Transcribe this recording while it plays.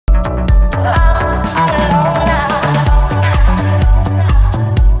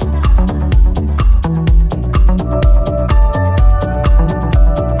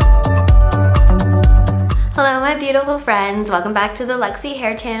beautiful friends, welcome back to the Luxy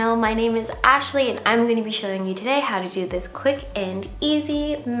Hair channel. My name is Ashley and I'm going to be showing you today how to do this quick and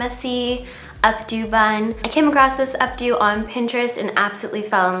easy, messy updo bun. I came across this updo on Pinterest and absolutely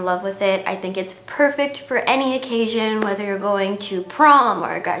fell in love with it. I think it's perfect for any occasion, whether you're going to prom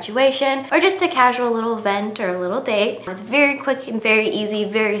or a graduation or just a casual little event or a little date. It's very quick and very easy,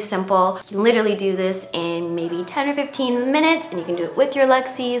 very simple. You can literally do this in maybe 10 or 15 minutes and you can do it with your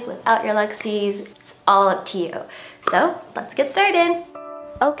Luxys, without your Luxys. It's all up to you. So let's get started.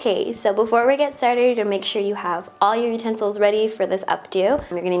 Okay, so before we get started, you're gonna make sure you have all your utensils ready for this updo.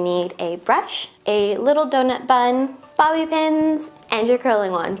 You're gonna need a brush, a little donut bun, bobby pins, and your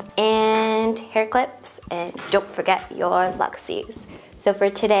curling wand, and hair clips, and don't forget your Luxys. So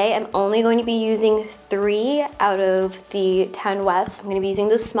for today, I'm only going to be using 3 out of the 10 wefts. I'm gonna be using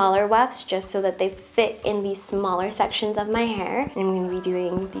the smaller wefts just so that they fit in the smaller sections of my hair. And I'm gonna be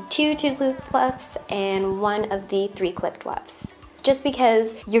doing the 2 clipped wefts and 1 of the 3 clipped wefts. Just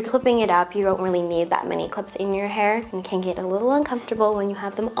because you're clipping it up, you don't really need that many clips in your hair and can get a little uncomfortable when you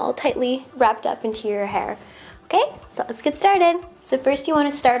have them all tightly wrapped up into your hair. Okay, so let's get started. So first you want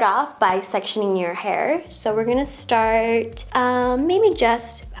to start off by sectioning your hair. So we're gonna start maybe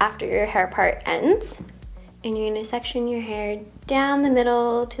just after your hair part ends. And you're gonna section your hair down the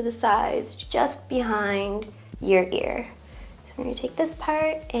middle to the sides, just behind your ear. So we're gonna take this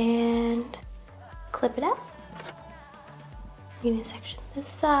part and clip it up. You're gonna section this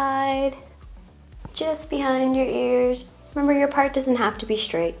side, just behind your ears. Remember, your part doesn't have to be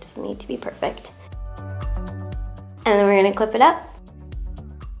straight, doesn't need to be perfect. And then we're gonna clip it up.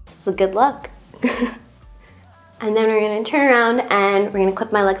 This is a good look. And then we're gonna turn around and we're gonna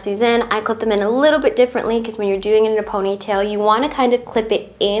clip my Luxys in. I clip them in a little bit differently because when you're doing it in a ponytail, you wanna kind of clip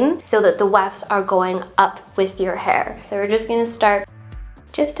it in so that the wefts are going up with your hair. So we're just gonna start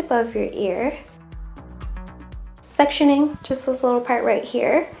just above your ear, sectioning just this little part right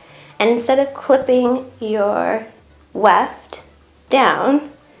here. And instead of clipping your weft down,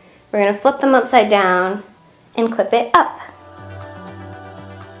 we're gonna flip them upside down and clip it up.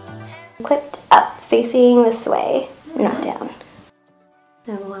 Clipped up, facing this way, not down.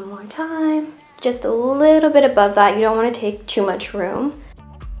 And one more time, just a little bit above that. You don't wanna take too much room.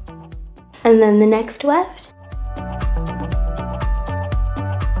 And then the next weft.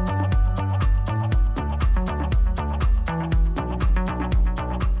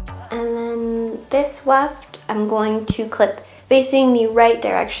 This weft, I'm going to clip facing the right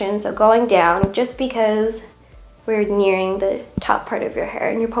direction, so going down, just because we're nearing the top part of your hair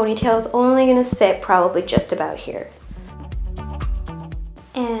and your ponytail is only gonna sit probably just about here.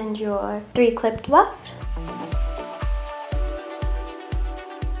 And your 3 clipped weft.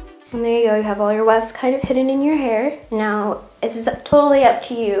 And there you go, you have all your wefts kind of hidden in your hair. Now, this is totally up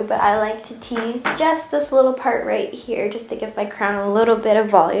to you, but I like to tease just this little part right here just to give my crown a little bit of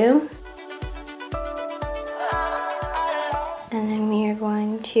volume. And then we are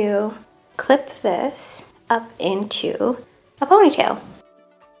going to clip this up into a ponytail.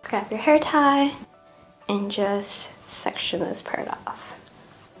 Grab your hair tie and just section this part off.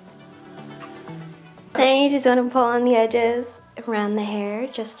 Then you just want to pull on the edges around the hair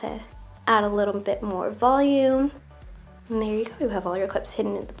just to add a little bit more volume. And there you go, you have all your clips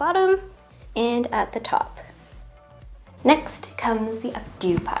hidden at the bottom and at the top. Next comes the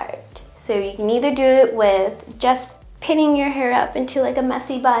updo part. So you can either do it with just pinning your hair up into like a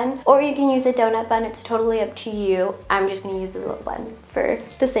messy bun, or you can use a donut bun. It's totally up to you. I'm just gonna use a little bun for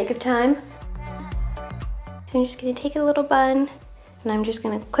the sake of time. So I'm just gonna take a little bun and I'm just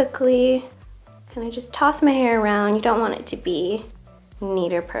gonna quickly kind of just toss my hair around. You don't want it to be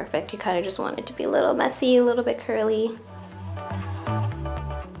neat or perfect. You kind of just want it to be a little messy, a little bit curly.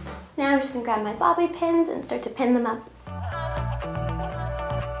 Now I'm just gonna grab my bobby pins and start to pin them up.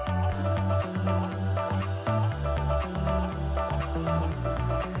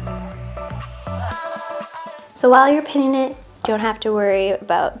 So while you're pinning it, you don't have to worry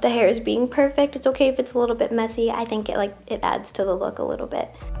about the hairs being perfect. It's okay if it's a little bit messy. I think it adds to the look a little bit.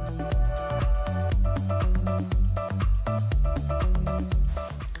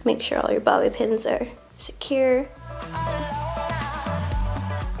 Make sure all your bobby pins are secure.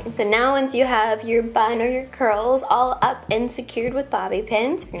 And so now once you have your bun or your curls all up and secured with bobby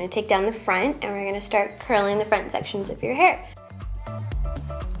pins, we're gonna take down the front and we're gonna start curling the front sections of your hair.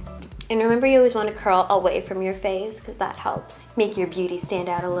 And remember, you always want to curl away from your face because that helps make your beauty stand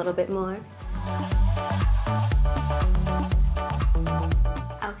out a little bit more.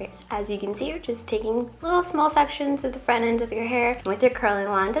 Okay, so as you can see, you're just taking little small sections of the front end of your hair with your curling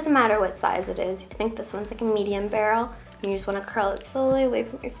wand. Doesn't matter what size it is. I think this one's like a medium barrel. You just want to curl it slowly away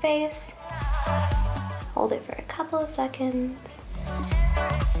from your face. hold it for a couple of seconds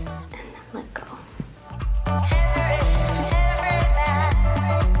and then let go.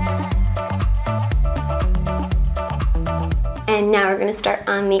 And now we're gonna start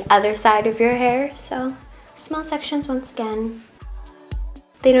on the other side of your hair. So small sections once again.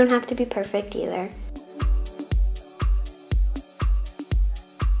 They don't have to be perfect either.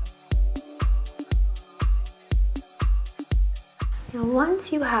 Now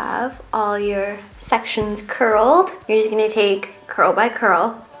once you have all your sections curled, you're just gonna take curl by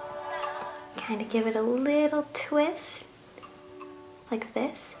curl, kind of give it a little twist, like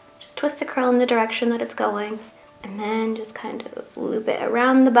this. Just twist the curl in the direction that it's going, and then just kind of loop it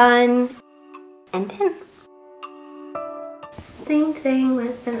around the bun, and pin. Same thing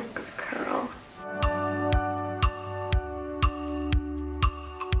with the next curl.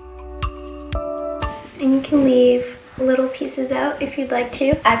 And you can leave little pieces out if you'd like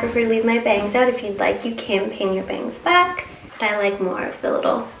to. I prefer to leave my bangs out. If you'd like, you can pin your bangs back, but I like more of the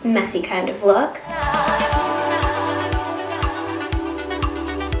little messy kind of look.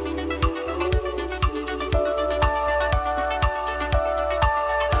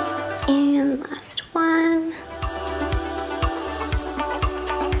 And last one.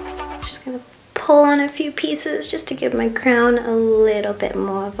 Just gonna pull on a few pieces just to give my crown a little bit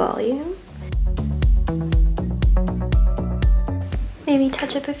more volume. Maybe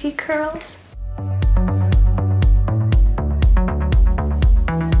touch up a few curls.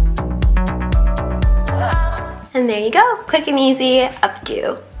 And there you go, quick and easy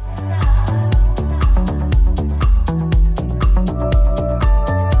updo.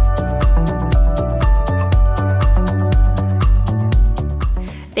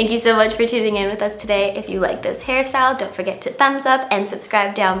 Thank you so much for tuning in with us today. If you like this hairstyle, don't forget to thumbs up and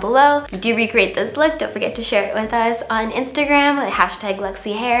subscribe down below. If you do recreate this look, don't forget to share it with us on Instagram with hashtag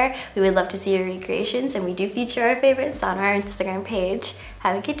Luxy Hair. We would love to see your recreations, and we do feature our favorites on our Instagram page.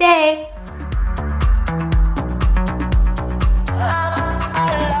 Have a good day.